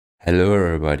Hello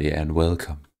everybody and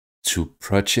welcome to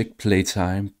Project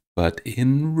Playtime, but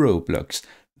in Roblox.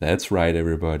 That's right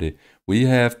everybody, we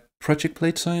have Project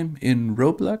Playtime in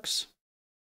Roblox?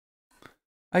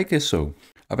 I guess so.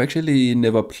 I've actually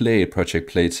never played Project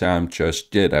Playtime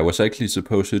just yet. I was actually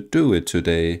supposed to do it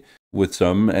today with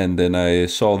some, and then I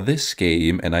saw this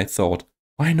game and I thought,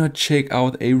 why not check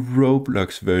out a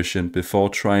Roblox version before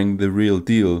trying the real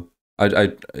deal?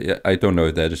 I don't know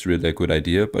if that is really a good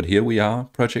idea, but here we are,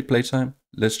 Project Playtime.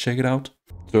 Let's check it out.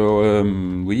 So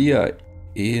we are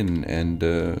in, and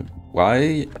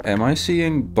why am I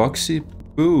seeing Boxy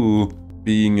Boo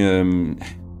being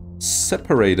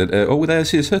separated? Oh, there's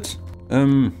his head.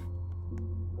 I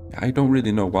don't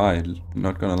really know why,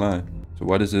 not gonna lie. So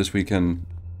what is this? We can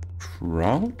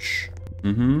crouch?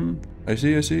 I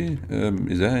see. Is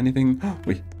there anything?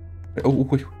 Wait. Oh,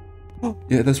 wait. Oh,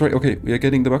 yeah, that's right. Okay, we are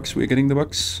getting the box. Oh,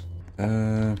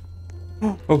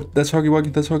 that's Huggy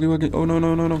Wuggy. Oh,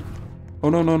 no. Oh,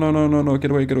 no.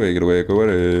 Get away.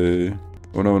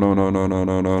 Oh,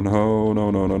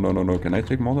 no. Can I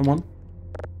take more than one?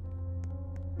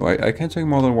 Oh, I can't take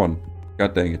more than one.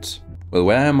 God dang it. Well,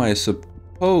 where am I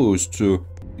supposed to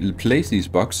place these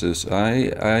boxes?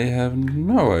 I have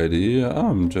no idea.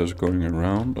 I'm just going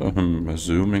around. I'm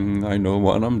assuming I know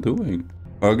what I'm doing.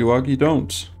 Huggy Wuggy,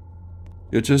 don't.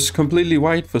 You're just completely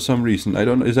white for some reason. I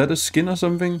don't know. Is that a skin or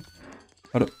something?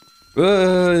 I don't...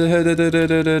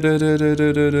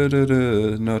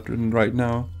 Not right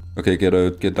now. Okay,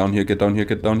 get down here.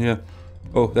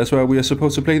 Oh, that's where we are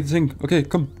supposed to play the thing. Okay,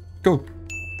 come, go.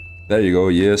 There you go.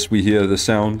 Yes, we hear the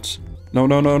sound. No.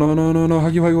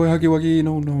 Huggy Wuggy.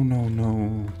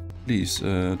 No. Please,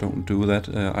 don't do that.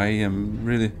 I am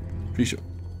really pretty sure.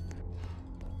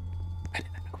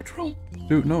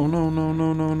 Dude, no.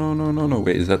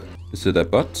 Wait, is it a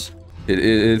bot?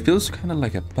 It feels kind of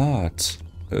like a bot.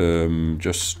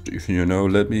 Just, if you know,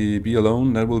 let me be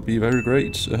alone. That will be very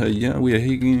great. Yeah, we are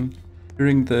hearing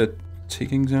the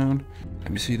ticking sound.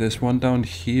 Let me see, there's one down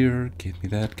here. Get me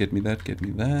that.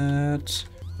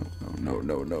 No.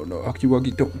 Huggy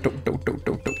Wuggy, don't.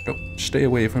 Stay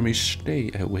away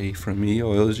from me,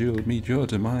 or else you'll meet your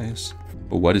demise.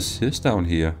 Oh, what is this down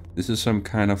here? This is some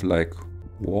kind of like...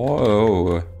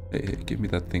 Whoa! Hey, give me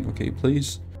that thing, okay,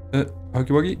 please.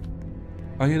 Huggy Wuggy,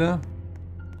 are you there?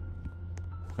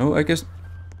 No, I guess.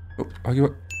 Oh, Huggy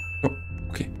Wuggy. Oh,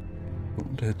 okay.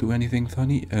 Don't do anything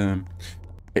funny. I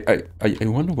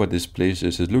wonder what this place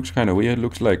is. It looks kind of weird.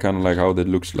 Looks like kind of like how that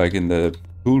looks like in the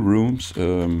pool rooms.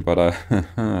 But I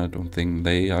don't think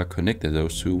they are connected,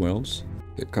 those two wells.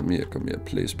 Okay, come here.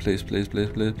 Place.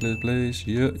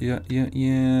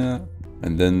 Yeah.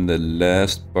 And then the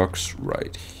last box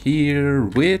right here,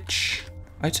 which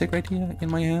I take right here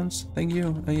in my hands. Thank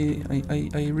you. I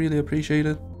really appreciate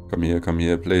it. Come here.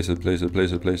 Place it.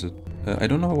 I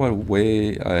don't know what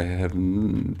way I have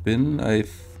been.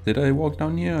 Did I walk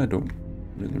down here? I don't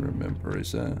really remember.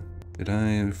 Did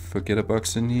I forget a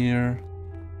box in here?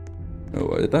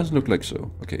 No, it doesn't look like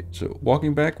so. Okay, so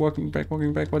walking back. What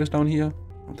is down here?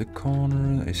 On the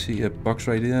corner, I see a box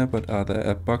right there, but are there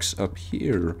a box up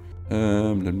here?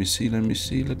 Let me see.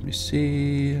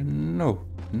 No,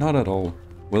 not at all.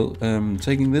 Well,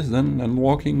 taking this then and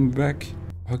walking back.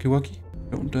 Huggy Wuggy,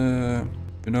 don't,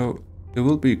 you know, it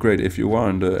will be great if you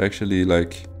weren't actually,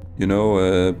 like, you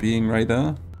know, being right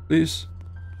there, please.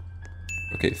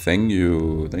 Okay, thank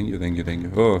you.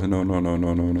 Oh,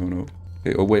 no.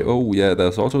 Okay, oh wait, oh yeah,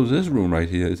 there's also this room right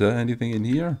here. Is there anything in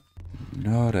here?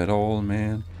 Not at all,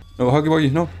 man. No, Huggy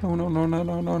Wuggy, no,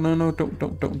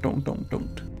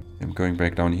 don't. I'm going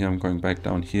back down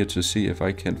here to see if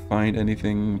I can find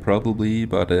anything, probably,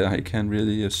 but I can't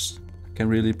really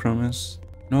promise.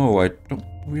 No, I don't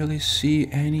really see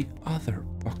any other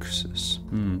boxes.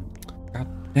 God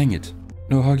dang it.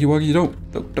 No, Huggy Wuggy, don't.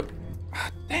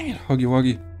 Ah, dang it, Huggy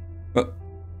Wuggy.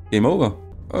 Game over.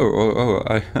 Oh,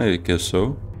 I guess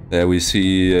so. There we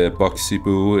see Boxy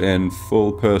Boo in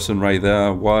full person right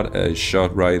there. What a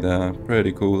shot right there.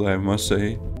 Pretty cool, I must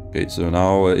say. Okay, so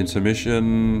now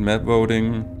intermission, map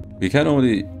voting. We can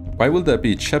only... Why will there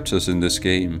be chapters in this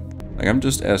game? Like, I'm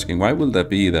just asking, why will there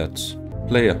be that?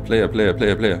 Player.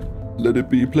 Let it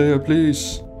be player,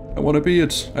 please. I want to be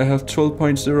it. I have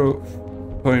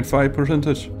 12.0.5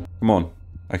 percentage. Come on,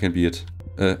 I can be it.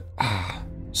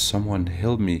 Someone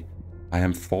help me. I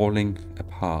am falling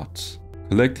apart.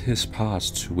 Collect his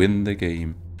parts to win the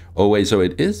game. Oh wait, so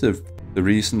it is the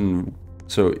reason...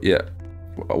 So yeah.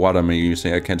 What am I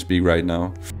using? I can't speak right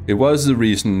now. It was the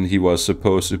reason he was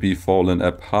supposed to be fallen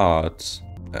apart.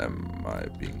 Am I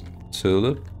being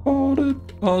teleported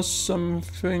or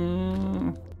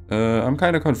something? I'm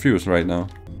kind of confused right now.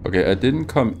 Okay, I didn't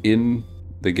come in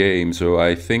the game, so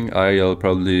I think I'll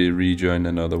probably rejoin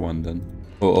another one then.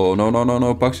 Oh, no, no, no,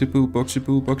 no, Boxy Boo, Boxy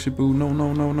Boo, Boxy Boo, no,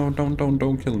 no, no, no,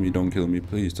 don't kill me,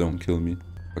 please don't kill me.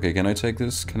 Okay, can I take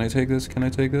this? Can I take this? Can I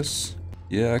take this?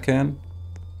 Yeah, I can.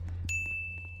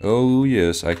 Oh,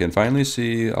 yes, I can finally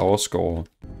see our score.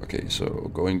 Okay, so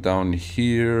going down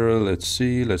here, let's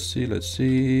see.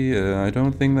 I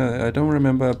don't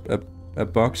remember a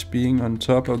box being on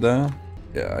top of there.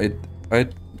 Yeah,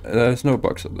 there's no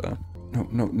box up there. No.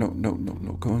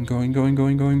 Going.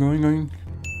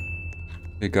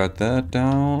 We got that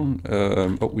down.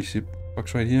 Oh, we see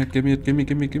box right here. Give me it. Give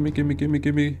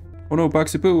me. Oh no,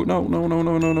 Boxy Boo. No.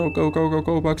 Go.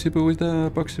 Boxy Boo is there.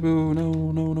 Boxy Boo.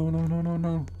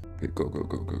 No. Okay, go.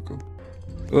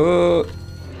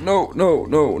 No.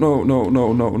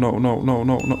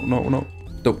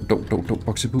 Don't,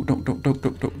 Boxy Boo. Don't.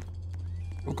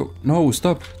 Go. No,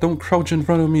 stop. Don't crouch in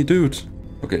front of me, dude.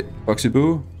 Okay, Boxy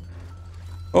Boo.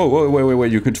 Oh,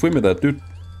 wait. You can swim with that, dude.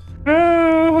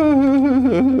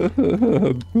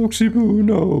 Boxy Boo,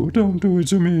 no, don't do it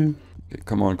to me. Okay,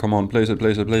 come on, place it.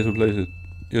 Yes.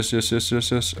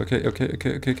 Okay.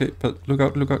 But look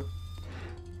out. No,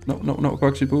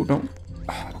 Boxy Boo, don't.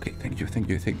 Ah, okay, thank you.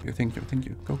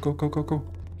 Go.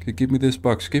 Okay, give me this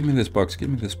box.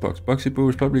 Boxy Boo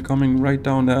is probably coming right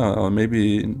down there, or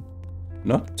maybe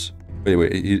not.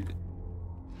 Wait.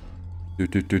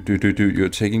 Dude, you're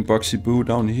taking Boxy Boo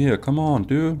down here. Come on,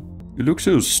 dude. You look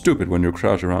so stupid when you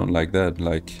crouch around like that.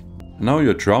 Like, now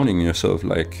you're drowning yourself.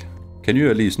 Like, can you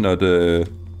at least not be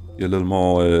a little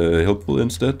more helpful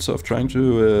instead of trying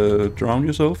to drown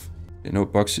yourself? You know,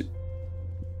 Boxy.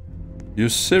 You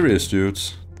serious,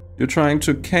 dudes? You're trying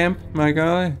to camp, my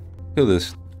guy? Kill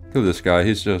this guy.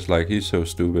 He's just like, he's so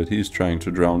stupid. He's trying to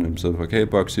drown himself. Okay,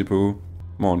 Boxy Boo.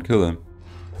 Come on, kill him.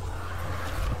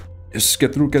 Yes,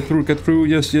 get through.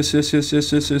 Yes.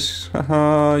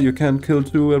 Haha, you can't kill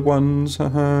two at once.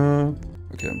 Haha.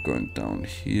 Okay, I'm going down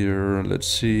here. Let's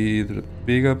see the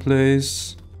bigger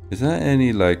place. Is there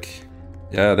any like...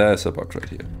 Yeah, there's a box right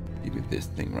here. Maybe this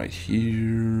thing right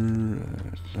here.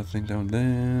 Nothing down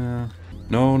there.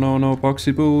 No,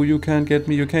 Boxy Boo, you can't get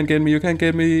me.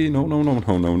 No.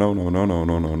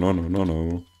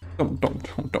 Don't.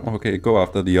 Okay, go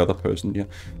after the other person. Yeah.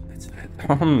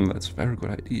 That's a very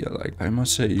good idea. Like, I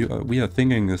must say, we are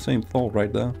thinking the same thought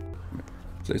right there.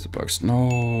 Place the box.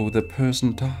 No, the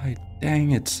person died. Dang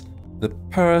it. The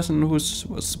person who was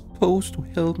supposed to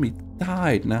help me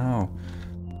died now.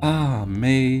 Ah,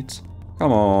 mate.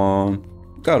 Come on.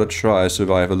 Gotta try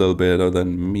survive a little better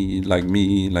than me. Like,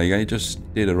 I just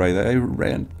did it right there. I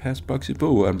ran past Boxy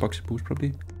Boo, and Boxy Boo's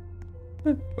probably...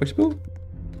 Boxy Boo?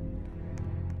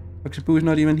 Boxy Boo is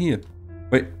not even here.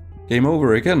 Wait, game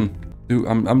over again. Dude,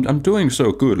 I'm doing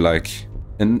so good, like,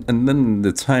 and then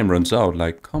the time runs out.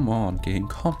 Like, come on, game,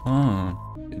 come on.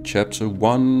 Chapter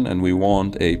 1, and we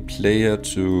want a player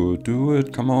to do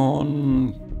it. Come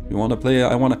on, you want a player?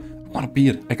 I wanna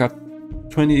beat it. I got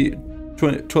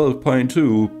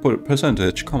 12.2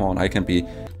 percentage. Come on, I can be.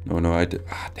 No, I did.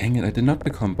 Ah, dang it, I did not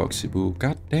become Boxy Boo.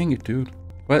 God dang it, dude.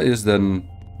 Where is then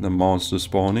the monster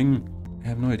spawning? I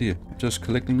have no idea. I'm just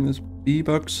collecting this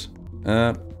B-Box.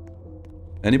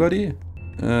 Anybody?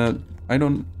 I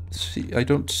don't see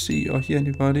or hear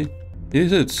anybody.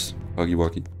 Is it Huggy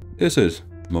Wuggy? Is it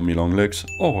Mummy Longlegs?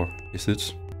 Or is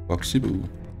it Boxy Boo?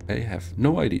 I have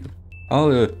no idea.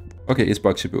 Okay, it's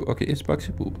Boxy Boo.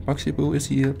 Boxy Boo is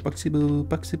here. Boxy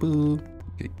Boo.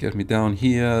 Okay, get me down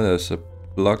here. There's a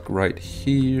block right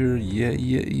here. Yeah.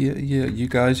 You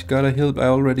guys gotta help. I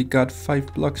already got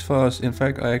 5 blocks for us. In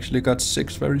fact, I actually got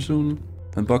 6 very soon.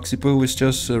 And Boxy Boo is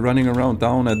just running around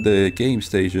down at the game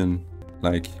station.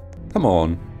 Like, come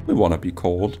on, we wanna be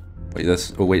called.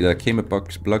 Wait, there came a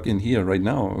block in here right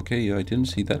now. Okay, I didn't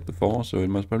see that before, so it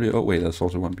must probably... Oh wait, there's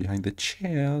also one behind the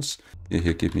chairs. Yeah,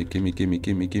 here, give me.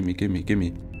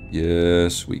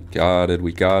 Yes, we got it.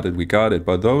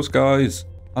 But those guys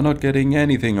are not getting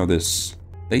anything of this.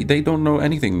 They don't know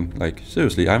anything. Like,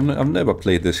 seriously, I've never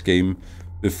played this game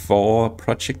before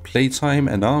Project Playtime,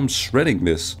 and now I'm shredding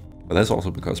this. But that's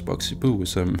also because Boxy Boo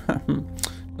is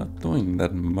not doing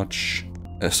that much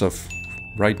as of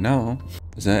right now.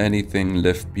 Is there anything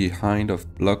left behind of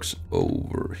blocks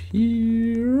over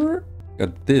here?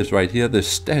 Got this right here, the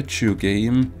statue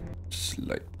game. Just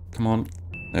like, come on.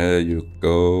 There you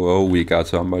go. Oh, we got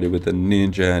somebody with the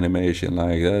ninja animation.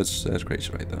 Like, that's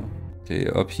crazy right there. Okay,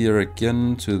 up here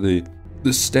again to the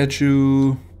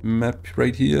statue map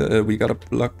right here. We got a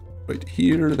block right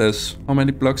here. There's, how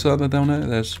many blocks are there down there?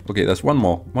 There's one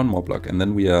more block, and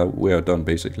then we are done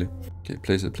basically. Okay,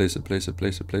 place it.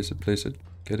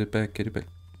 Get it back.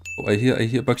 Oh, I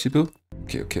hear Boxy Boo.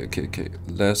 Okay.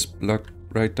 Last block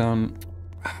right down.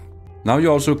 Now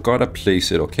you also gotta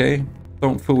place it, okay?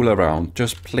 Don't fool around.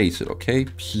 Just place it, okay?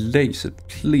 Place it,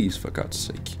 please, for God's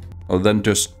sake. Or then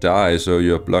just die so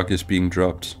your block is being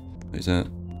dropped. Is that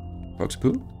Boxy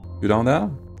Boo? You down there?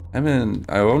 I mean,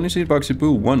 I've only seen Boxy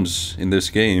Boo once in this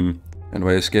game. And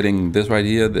we're getting this right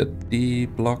here, the D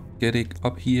block getting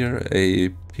up here. A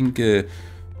pink...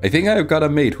 I think I've got a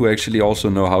mate who actually also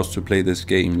knows how to play this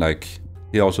game. Like,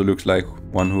 he also looks like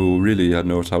one who really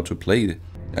knows how to play it.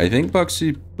 I think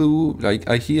Boxy Boo, like,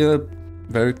 I hear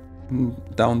very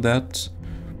down that.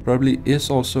 Probably is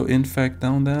also, in fact,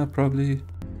 down there. Probably.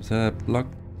 Is there a block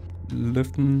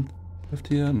left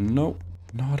here? No.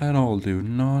 Not at all, dude.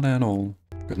 Not at all.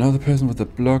 Another person with a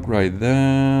block right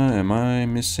there. Am I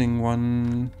missing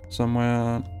one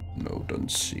somewhere? No,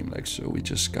 doesn't seem like so. We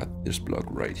just got this block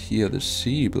right here, the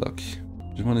C block.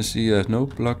 Just want to see no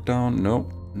block down. No,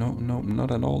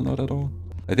 not at all, not at all.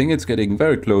 I think it's getting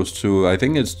very close to, I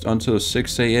think it's until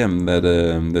 6 AM that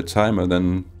the timer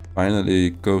then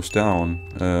finally goes down.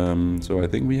 So I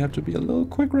think we have to be a little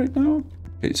quick right now.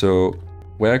 Okay, so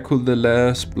where could the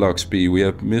last blocks be? We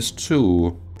have missed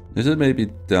 2. Is it maybe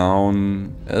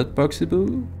down at Boxy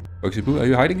Boo? Boxy Boo, are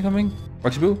you hiding something?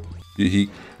 Boxy Boo?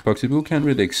 Boxy Boo can't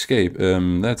really escape.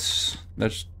 That's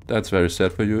very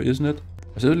sad for you, isn't it?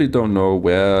 I certainly don't know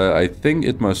where. I think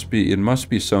it must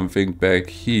be something back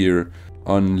here.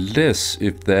 Unless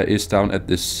if there is down at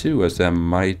the sewers, there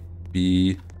might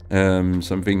be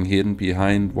something hidden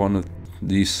behind one of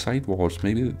these side walls.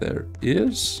 Maybe there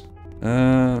is?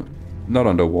 Not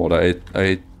underwater.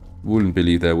 I wouldn't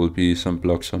believe there will be some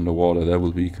blocks underwater. That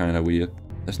would be kind of weird.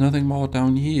 There's nothing more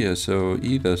down here, so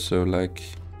either. So like,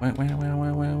 where?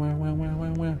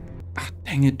 Ah,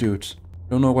 dang it, dude.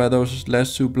 Don't know where those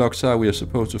last 2 blocks are we are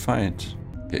supposed to find.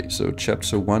 Okay, so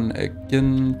chapter 1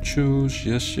 again. Choose.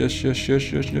 Yes.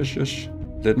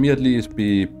 Let me at least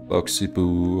be Boxy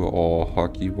Boo or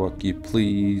Huggy Wuggy,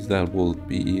 please. That would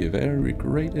be very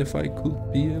great if I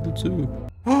could be able to.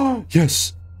 Oh,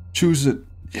 yes. Choose it.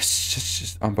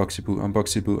 Yes. I'm Boxy Boo.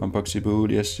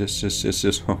 Yes.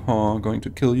 I'm going to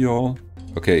kill you all.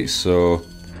 Okay, so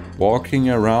walking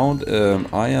around,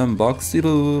 I am Boxy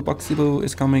Boo. Boxy Boo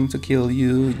is coming to kill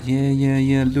you.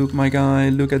 Yeah. Look, my guy.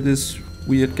 Look at this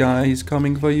weird guy. He's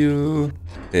coming for you.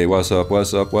 Hey, what's up?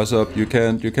 You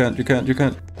can't.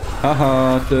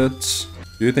 Haha, that.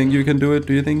 Do you think you can do it?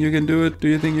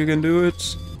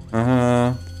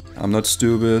 I'm not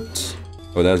stupid.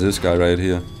 Oh, there's this guy right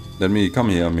here. Come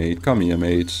here,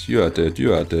 mate. You are dead,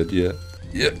 yeah.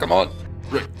 Yeah, come on.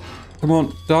 Come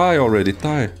on, die already,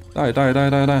 die.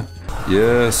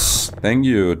 Yes, thank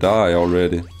you, die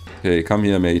already. Okay, come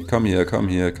here, mate, come here.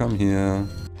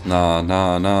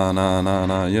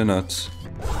 Nah, you're not.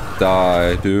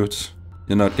 Die, dude.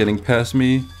 You're not getting past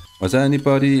me. Was there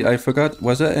anybody, I forgot,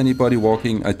 was there anybody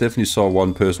walking? I definitely saw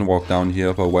one person walk down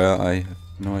here, but where, I have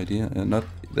no idea.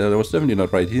 There was definitely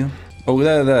not right here. Oh,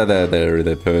 there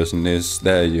the person is.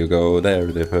 There you go, there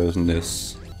the person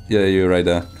is. Yeah, you're right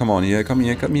there. Come on here, come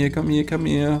here.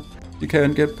 You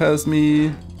can't get past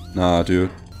me. Nah,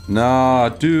 dude.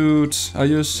 Are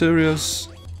you serious?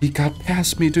 He got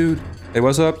past me, dude. Hey,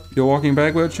 what's up? You're walking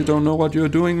backwards? You don't know what you're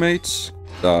doing, mates?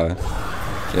 Die.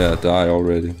 Yeah, die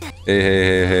already.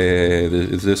 Hey.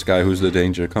 It's this guy who's the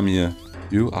danger. Come here.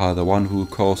 You are the one who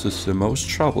causes the most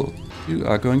trouble. You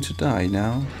are going to die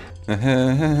now.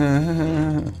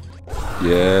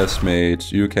 Yes,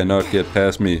 mate. You cannot get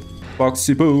past me.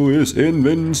 Boxy Boo is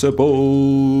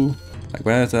invincible. Like,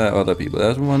 where's the other people?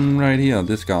 There's one right here.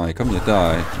 This guy. Come here,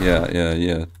 die.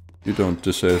 Yeah. You don't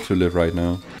deserve to live right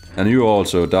now. And you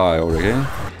also die, okay?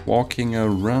 Walking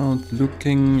around,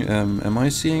 looking. Am I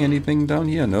seeing anything down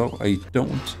here? No, I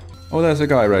don't. Oh, there's a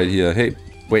guy right here. Hey,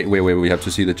 wait. We have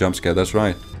to see the jump scare. That's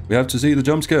right. We have to see the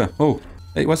jump scare. Oh,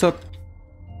 hey, what's up?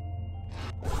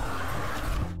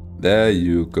 There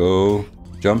you go.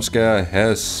 Jump scare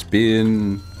has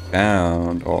been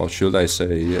found. Or should I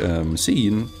say,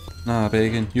 seen. Nah,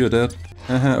 Bacon, you're dead.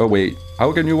 Oh, wait.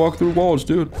 How can you walk through walls,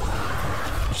 dude?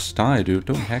 Just die, dude.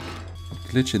 Don't hack.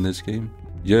 Glitch in this game.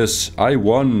 Yes, I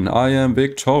won. I am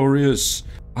victorious.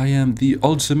 I am the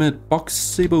ultimate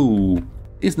Boxy Boo.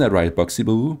 Isn't that right, Boxy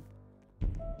Boo?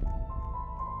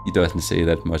 He doesn't say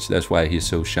that much. That's why he's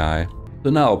so shy. So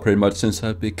now, pretty much since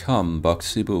I've become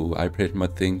Boxy Boo, I pretty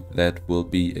much think that will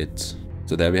be it.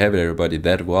 So there we have it, everybody.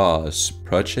 That was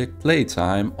Project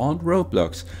Playtime on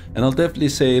Roblox. And I'll definitely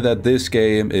say that this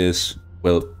game is,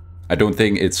 well, I don't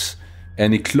think it's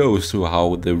any close to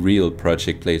how the real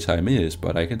Project Playtime is,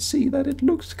 but I can see that it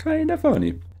looks kind of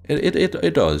funny.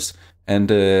 It does.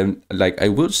 And like I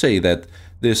would say that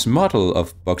this model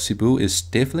of Boxy is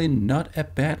definitely not a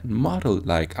bad model.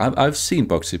 Like, I've seen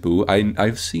Boxy,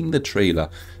 I've seen the trailer,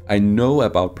 I know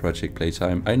about Project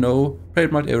Playtime, I know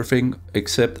pretty much everything,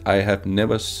 except I have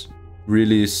never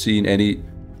really seen any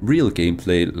real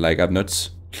gameplay. Like, I've not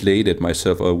played it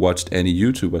myself or watched any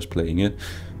YouTubers playing it,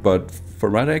 but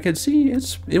from what I can see,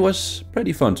 it was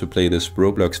pretty fun to play this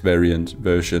Roblox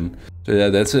version. So yeah,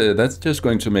 that's just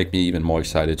going to make me even more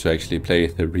excited to actually play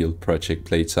the real Project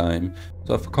Playtime.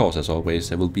 So of course, as always,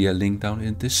 there will be a link down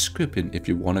in the description if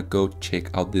you want to go check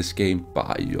out this game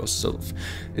by yourself.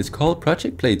 It's called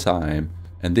Project Playtime,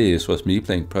 and this was me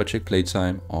playing Project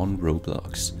Playtime on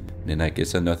Roblox. And then I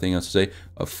guess there's nothing else to say.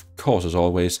 Of course, as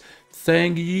always,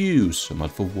 thank you so much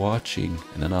for watching,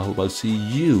 and then I hope I'll see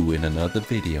you in another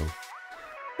video.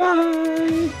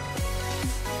 Bye!